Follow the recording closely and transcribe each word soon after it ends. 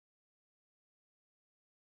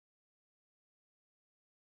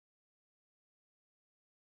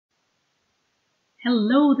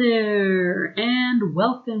Hello there, and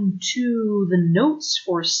welcome to the notes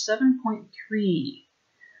for 7.3.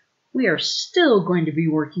 We are still going to be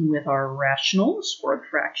working with our rationals, or the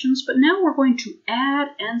fractions, but now we're going to add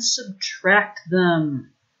and subtract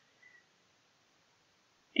them.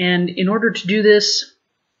 And in order to do this,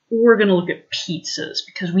 we're going to look at pizzas,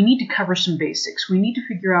 because we need to cover some basics. We need to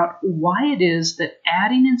figure out why it is that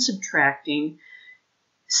adding and subtracting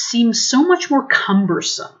seems so much more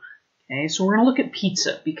cumbersome. Okay, so we're going to look at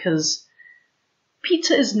pizza because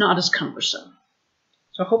pizza is not as cumbersome.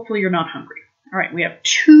 So hopefully you're not hungry. All right, we have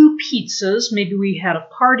two pizzas. Maybe we had a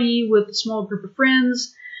party with a small group of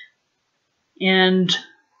friends. And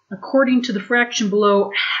according to the fraction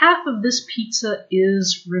below, half of this pizza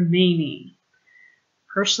is remaining.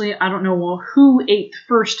 Personally, I don't know who ate the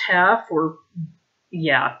first half or...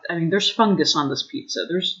 Yeah, I mean, there's fungus on this pizza.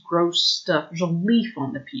 There's gross stuff. There's a leaf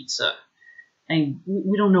on the pizza. And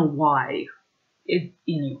we don't know why.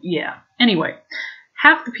 Anyway,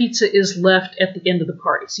 half the pizza is left at the end of the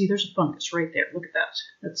party. See, there's a fungus right there. Look at that.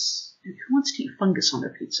 Who wants to eat fungus on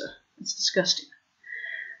their pizza? That's disgusting.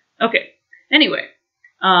 Okay, anyway,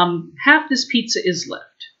 half this pizza is left.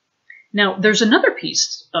 Now, there's another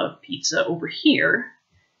piece of pizza over here.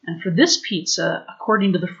 And for this pizza,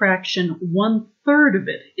 according to the fraction, 1/3 of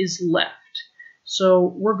it is left.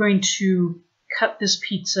 So we're going to cut this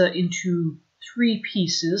pizza into 3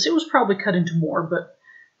 pieces. It was probably cut into more, but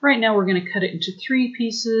right now we're going to cut it into 3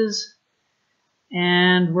 pieces,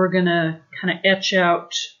 and we're going to kind of etch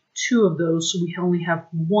out 2 of those so we only have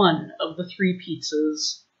 1 of the 3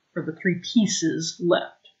 pizzas, or the 3 pieces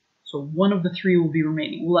left. So 1 of the 3 will be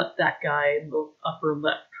remaining. We'll let that guy in the upper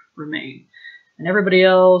left remain. And everybody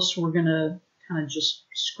else we're going to kind of just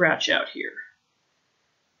scratch out here.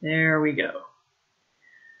 There we go.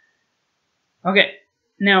 Okay.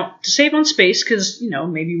 Now, to save on space, because,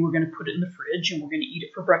 maybe we're going to put it in the fridge and we're going to eat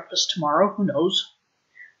it for breakfast tomorrow, who knows,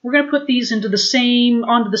 we're going to put these onto the same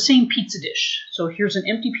pizza dish. So here's an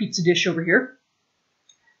empty pizza dish over here.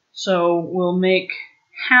 So we'll make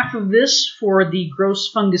half of this for the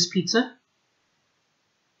gross fungus pizza.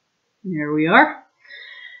 There we are.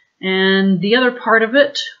 And the other part of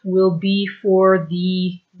it will be for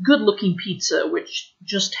the good-looking pizza, which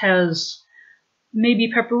just has...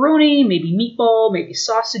 maybe pepperoni, maybe meatball, maybe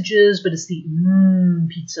sausages, but it's the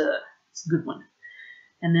pizza. It's a good one.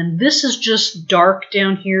 And then this is just dark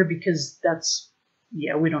down here because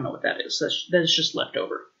we don't know what that is. That is just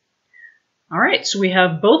leftover. All right, so we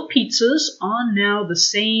have both pizzas on now the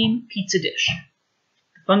same pizza dish.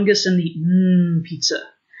 The fungus and the pizza.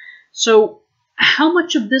 So how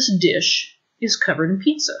much of this dish is covered in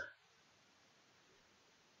pizza?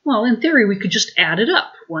 Well, in theory, we could just add it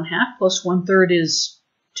up. 1/2 plus 1/3 is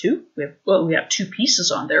 2. We have 2 pieces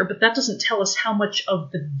on there, but that doesn't tell us how much of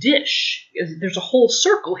the dish. There's a whole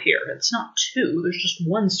circle here. It's not 2. There's just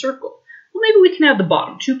 1 circle. Well, maybe we can add the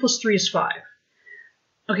bottom. 2 plus 3 is 5.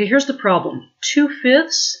 Okay, here's the problem.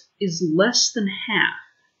 2/5 is less than half.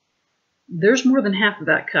 There's more than half of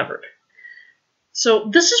that covered. So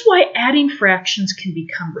this is why adding fractions can be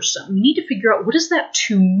cumbersome. We need to figure out, what does that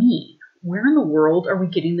 2 mean? Where in the world are we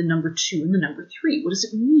getting the number 2 and the number 3? What does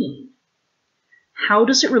it mean? How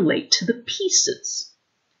does it relate to the pieces?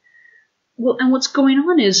 Well, and what's going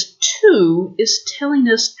on is 2 is telling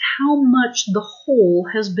us how much the whole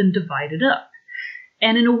has been divided up.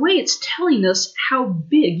 And in a way, it's telling us how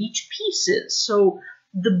big each piece is. So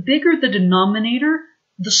the bigger the denominator,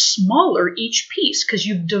 the smaller each piece, because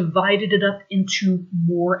you've divided it up into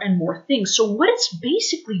more and more things. So what it's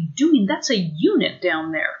basically doing, that's a unit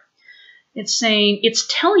down there. It's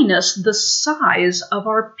telling us the size of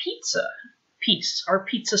our pizza piece, our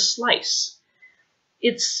pizza slice.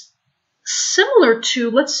 It's similar to,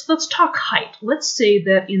 let's talk height. Let's say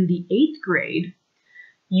that in the 8th grade,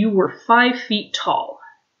 you were 5 feet tall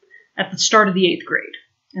at the start of the 8th grade.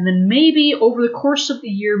 And then maybe over the course of the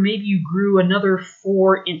year, maybe you grew another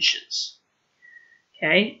 4 inches.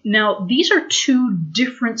 Okay, now these are 2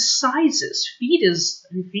 different sizes.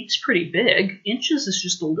 Feet's pretty big. Inches is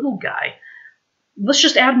just a little guy. Let's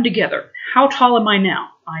just add them together. How tall am I now?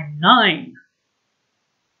 I'm 9.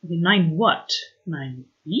 9 what? 9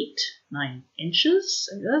 feet? 9 inches?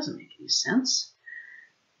 That doesn't make any sense.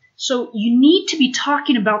 So you need to be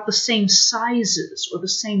talking about the same sizes or the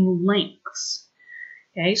same lengths.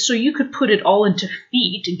 Okay, so you could put it all into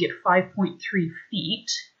feet and get 5.3 feet.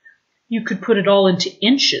 You could put it all into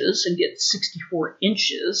inches and get 64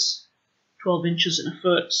 inches. 12 inches in a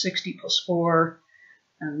foot, 60 plus 4,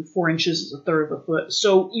 and 4 inches is 1/3 of a foot.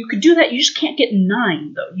 So you could do that. You just can't get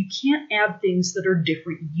 9, though. You can't add things that are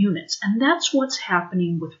different units. And that's what's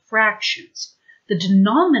happening with fractions. The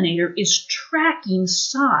denominator is tracking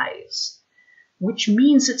size, which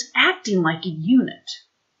means it's acting like a unit.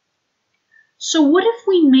 So what if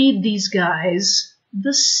we made these guys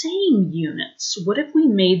the same units? What if we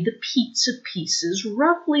made the pizza pieces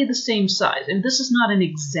roughly the same size? And this is not an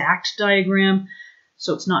exact diagram,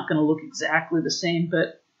 so it's not going to look exactly the same,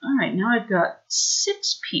 but all right, now I've got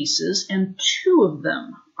 6 pieces and 2 of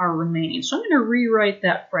them are remaining. So I'm going to rewrite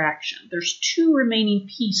that fraction. There's 2 remaining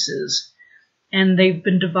pieces and they've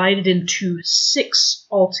been divided into 6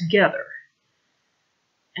 altogether.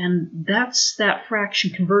 And that's that fraction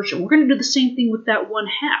conversion. We're going to do the same thing with that 1/2.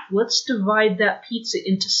 Let's divide that pizza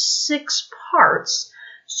into 6 parts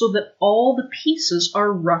so that all the pieces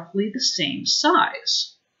are roughly the same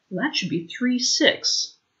size. Well, that should be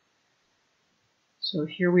 3/6. So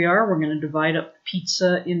here we are. We're going to divide up the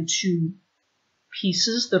pizza into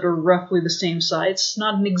pieces that are roughly the same size. It's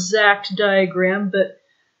not an exact diagram, but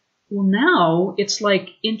well, now it's like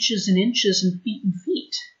inches and inches and feet and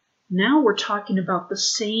feet. Now we're talking about the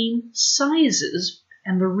same sizes,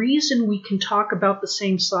 and the reason we can talk about the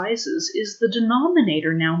same sizes is the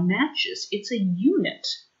denominator now matches. It's a unit,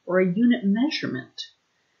 or a unit measurement.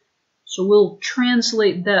 So we'll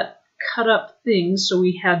translate that cut up thing. So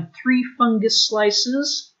we had 3 fungus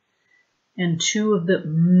slices and 2 of the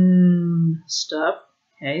stuff.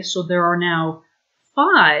 Okay, so there are now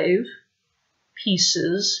 5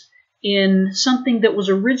 pieces in something that was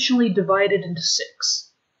originally divided into 6.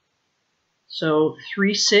 So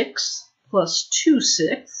 3/6 plus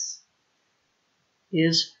 2/6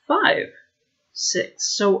 is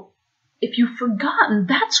 5/6. So if you've forgotten,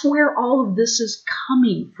 that's where all of this is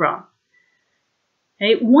coming from.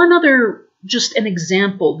 Okay, one other, just an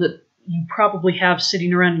example that you probably have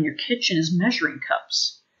sitting around in your kitchen is measuring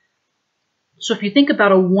cups. So if you think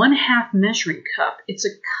about a 1/2 measuring cup, it's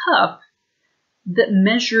a cup that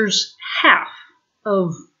measures half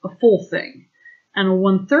of a full thing. And a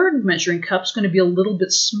 1/3 measuring cup is going to be a little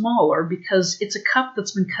bit smaller because it's a cup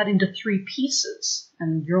that's been cut into 3 pieces,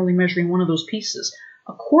 and you're only measuring one of those pieces.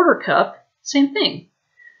 A 1/4 cup, same thing.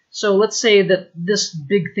 So let's say that this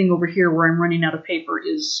big thing over here where I'm running out of paper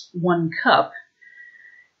is 1 cup.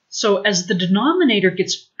 So as the denominator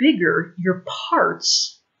gets bigger, your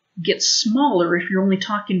parts get smaller if you're only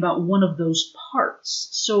talking about one of those parts.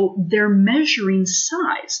 So they're measuring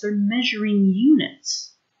size, they're measuring units.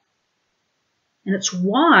 And it's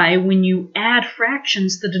why when you add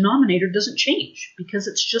fractions, the denominator doesn't change, because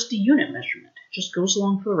it's just a unit measurement. It just goes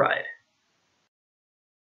along for the ride.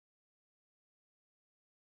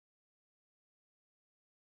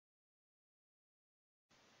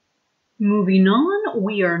 Moving on,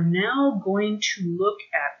 we are now going to look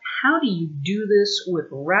at how do you do this with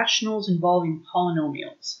rationals involving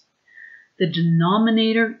polynomials. The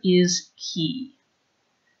denominator is key.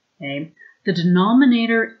 Okay? The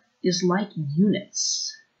denominator is like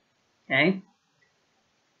units. Okay?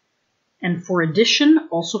 And for addition,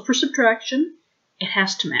 also for subtraction, it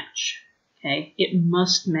has to match. Okay? It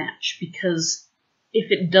must match, because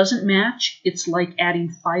if it doesn't match, it's like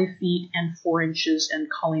adding 5 feet and 4 inches and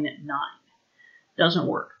calling it 9. Doesn't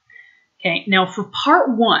work. Okay, now for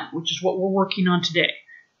part 1, which is what we're working on today,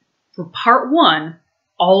 for part 1,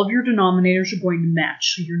 all of your denominators are going to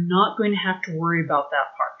match, so you're not going to have to worry about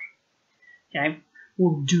that part. Okay,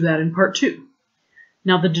 we'll do that in part 2.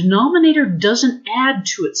 Now the denominator doesn't add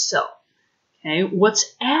to itself. Okay,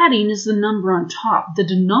 what's adding is the number on top. The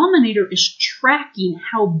denominator is tracking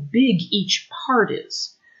how big each part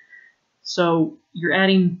is. So you're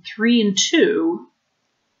adding 3 and 2,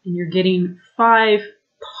 and you're getting 5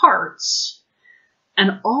 parts.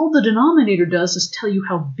 And all the denominator does is tell you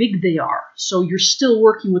how big they are. So you're still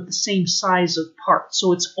working with the same size of parts.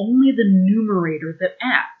 So it's only the numerator that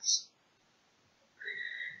adds.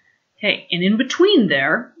 Okay, and in between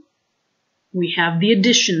there, we have the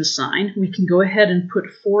addition sign. We can go ahead and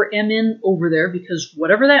put 4m in over there, because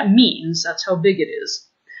whatever that means, that's how big it is.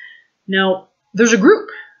 Now, there's a group.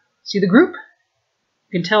 See the group?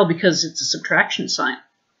 You can tell because it's a subtraction sign.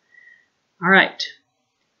 All right.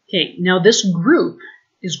 Okay, now this group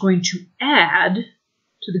is going to add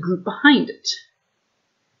to the group behind it.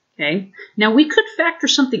 Okay, now we could factor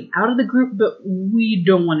something out of the group, but we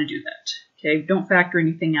don't want to do that. Okay, don't factor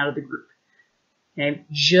anything out of the group. Okay,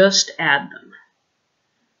 just add them.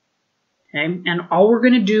 Okay, and all we're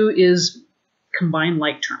going to do is combine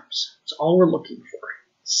like terms. That's all we're looking for.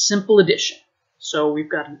 Simple addition. So we've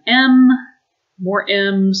got an m, more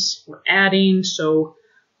m's, we're adding, so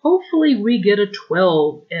hopefully we get a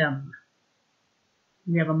 12m.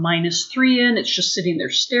 We have a minus 3n, it's just sitting there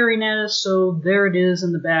staring at us, so there it is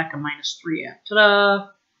in the back, a minus 3n. Ta-da!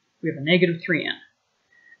 We have a negative 3n.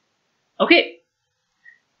 Okay,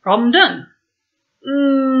 Problem done.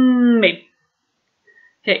 Maybe.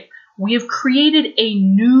 Okay, we have created a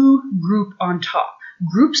new group on top.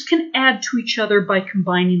 Groups can add to each other by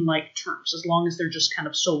combining like terms, as long as they're just kind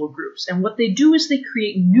of solo groups. And what they do is they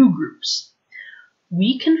create new groups.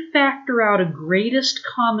 We can factor out a greatest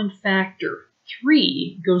common factor.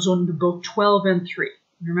 3 goes on to both 12 and 3.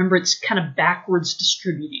 Remember, it's kind of backwards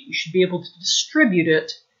distributing. You should be able to distribute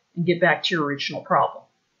it and get back to your original problem.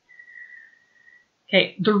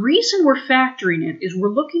 Okay, the reason we're factoring it is we're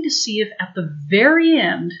looking to see if at the very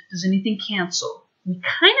end, does anything cancel? We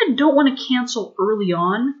kind of don't want to cancel early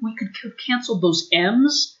on. We could have canceled those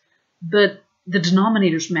m's, but the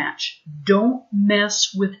denominators match. Don't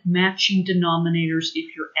mess with matching denominators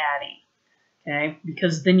if you're adding, okay?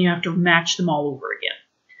 Because then you have to match them all over again.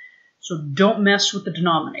 So don't mess with the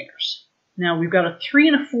denominators. Now we've got a 3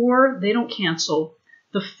 and a 4. They don't cancel.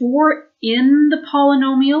 The 4 in the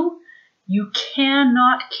polynomial, you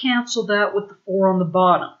cannot cancel that with the 4 on the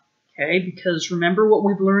bottom. Okay, because remember what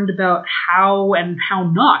we've learned about how and how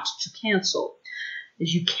not to cancel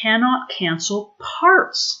is you cannot cancel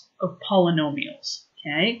parts of polynomials.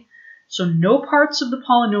 Okay, so no parts of the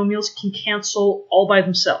polynomials can cancel all by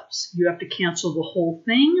themselves. You have to cancel the whole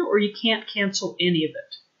thing, or you can't cancel any of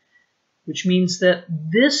it, which means that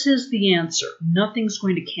this is the answer. Nothing's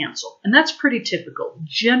going to cancel, and that's pretty typical.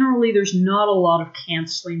 Generally, there's not a lot of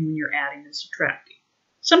canceling when you're adding and subtracting.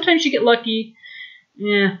 Sometimes you get lucky.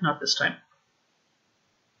 Not this time.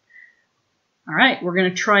 All right, we're going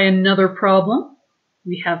to try another problem.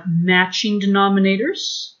 We have matching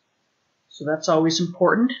denominators, so that's always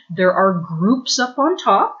important. There are groups up on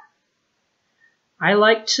top.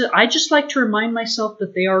 I just like to remind myself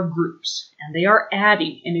that they are groups, and they are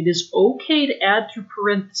adding, and it is okay to add through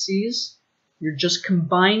parentheses. You're just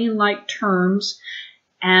combining like terms,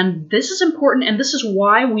 and this is important, and this is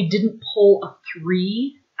why we didn't pull a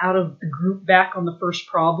 3 out of the group back on the first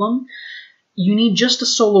problem. You need just a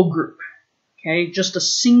solo group, okay? Just a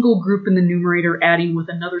single group in the numerator adding with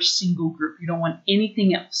another single group. You don't want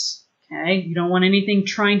anything else, okay? You don't want anything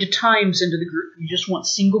trying to times into the group. You just want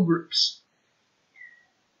single groups.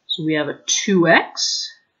 So we have a 2x,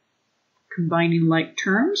 combining like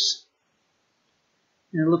terms.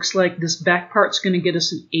 And it looks like this back part's going to get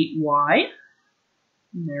us an 8y.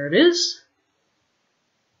 And there it is.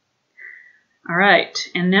 All right,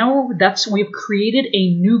 and now we've created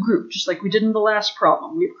a new group, just like we did in the last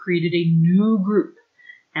problem. We've created a new group,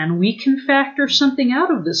 and we can factor something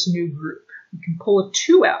out of this new group. We can pull a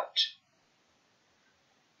 2 out.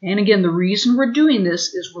 And again, the reason we're doing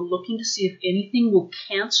this is we're looking to see if anything will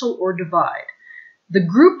cancel or divide. The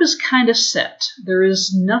group is kind of set. There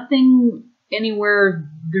is nothing anywhere,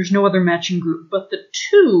 there's no other matching group, but the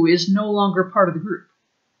 2 is no longer part of the group.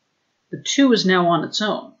 The 2 is now on its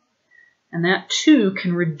own. And that 2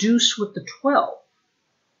 can reduce with the 12.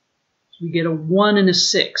 So we get a 1 and a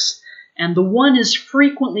 6. And the 1 is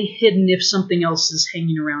frequently hidden if something else is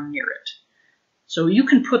hanging around near it. So you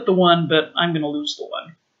can put the 1, but I'm going to lose the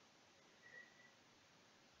 1.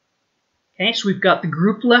 Okay, so we've got the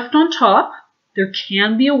group left on top. There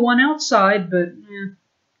can be a 1 outside, but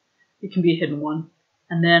it can be a hidden 1.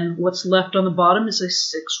 And then what's left on the bottom is a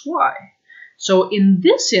 6y. So in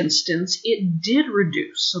this instance, it did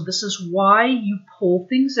reduce. So this is why you pull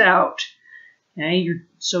things out. Okay,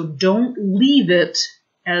 so don't leave it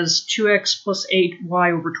as 2x plus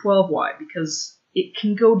 8y over 12y, because it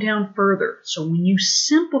can go down further. So when you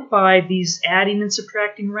simplify these adding and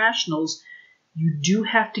subtracting rationals, you do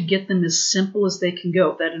have to get them as simple as they can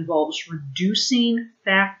go. That involves reducing,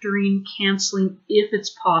 factoring, canceling, if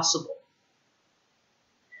it's possible.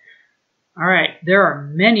 All right, there are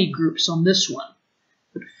many groups on this one,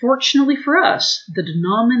 but fortunately for us, the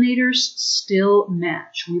denominators still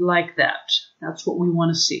match. We like that. That's what we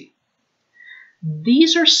want to see.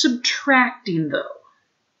 These are subtracting, though.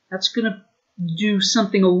 That's going to do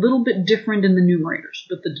something a little bit different in the numerators,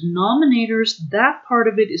 but the denominators, that part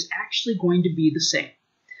of it is actually going to be the same.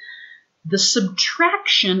 The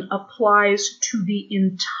subtraction applies to the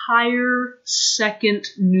entire second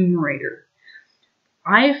numerator.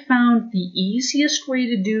 I have found the easiest way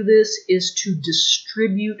to do this is to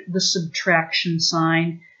distribute the subtraction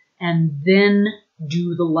sign and then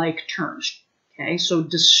do the like terms. Okay, so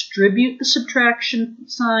distribute the subtraction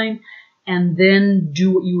sign and then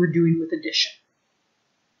do what you were doing with addition.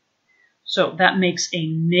 So that makes a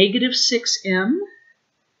negative 6m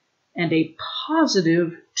and a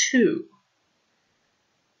positive 2.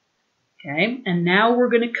 Okay, and now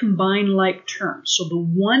we're going to combine like terms. So the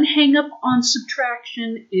one hang up on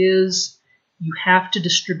subtraction is you have to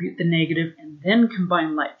distribute the negative and then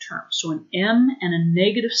combine like terms. So an m and a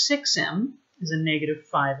negative 6m, is a negative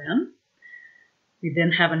 5n. We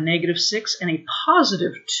then have a negative 6 and a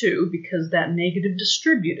positive 2 because that negative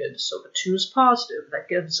distributed, so the 2 is positive. That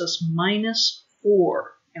gives us minus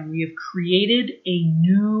 4, and we have created a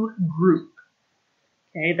new group.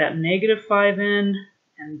 Okay, that negative 5n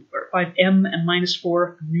or 5m and minus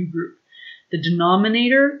 4, new group. The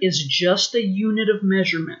denominator is just a unit of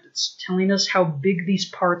measurement. It's telling us how big these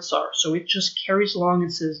parts are, so it just carries along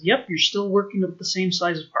and says, yep, you're still working with the same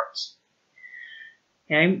size of parts.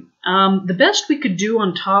 Okay, the best we could do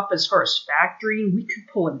on top as far as factoring, we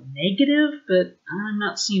could pull a negative, but I'm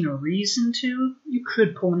not seeing a reason to. You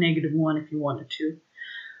could pull a negative 1 if you wanted to.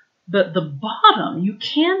 But the bottom, you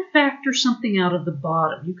can factor something out of the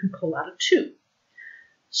bottom. You can pull out a 2.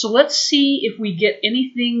 So let's see if we get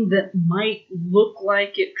anything that might look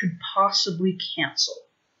like it could possibly cancel.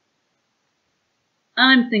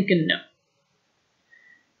 I'm thinking no.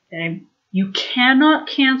 Okay. You cannot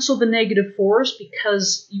cancel the negative 4s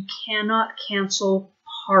because you cannot cancel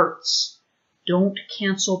parts. Don't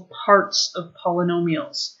cancel parts of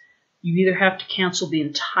polynomials. You either have to cancel the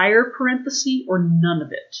entire parenthesis or none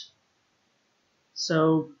of it.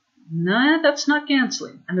 So, nah, that's not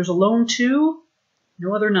canceling. And there's a lone 2,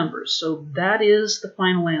 no other numbers. So that is the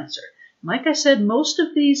final answer. Like I said, most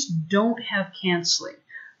of these don't have canceling.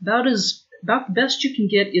 About the best you can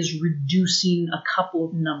get is reducing a couple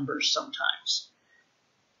of numbers sometimes.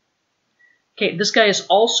 Okay, this guy is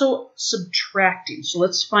also subtracting. So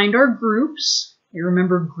let's find our groups. You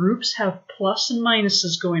remember groups have plus and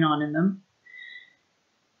minuses going on in them.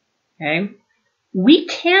 Okay, we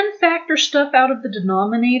can factor stuff out of the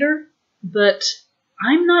denominator, but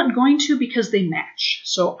I'm not going to because they match.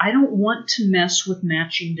 So I don't want to mess with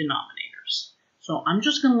matching denominators. So I'm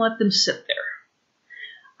just going to let them sit there.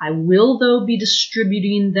 I will, though, be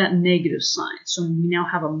distributing that negative sign. So we now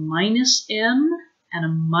have a minus m and a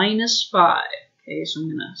minus 5. Okay, so I'm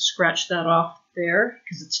going to scratch that off there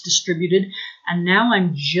because it's distributed. And now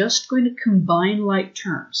I'm just going to combine like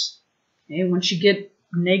terms. Okay, once you get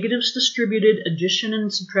negatives distributed, addition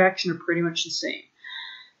and subtraction are pretty much the same.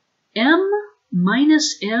 M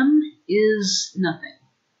minus m is nothing.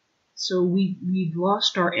 So we've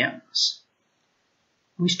lost our m's.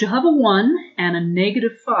 We still have a 1 and a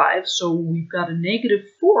negative 5, so we've got a negative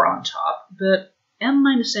 4 on top, but m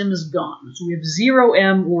minus m is gone. So we have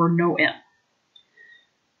 0m or no m.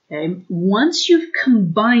 Okay. Once you've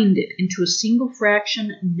combined it into a single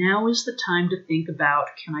fraction, now is the time to think about,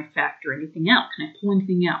 can I factor anything out? Can I pull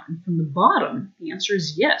anything out? And from the bottom, the answer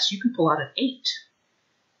is yes, you can pull out an 8.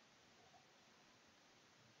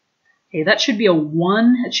 Okay, that should be a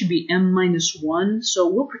 1. That should be m minus 1. So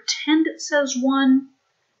we'll pretend it says 1.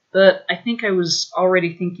 But I think I was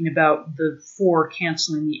already thinking about the 4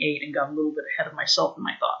 canceling the 8 and got a little bit ahead of myself in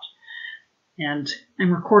my thought. And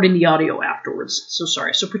I'm recording the audio afterwards, so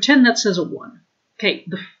sorry. So pretend that says a 1. Okay,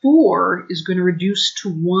 the 4 is going to reduce to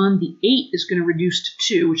 1. The 8 is going to reduce to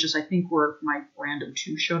 2, which is, I think, where my random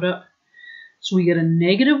 2 showed up. So we get a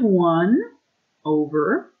negative 1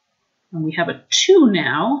 over, and we have a 2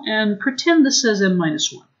 now, and pretend this says m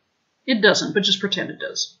minus 1. It doesn't, but just pretend it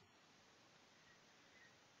does.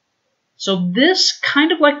 So this,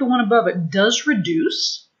 kind of like the one above it, does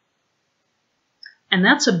reduce. And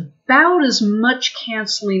that's about as much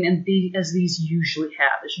canceling as these usually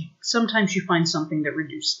have. Sometimes you find something that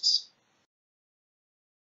reduces.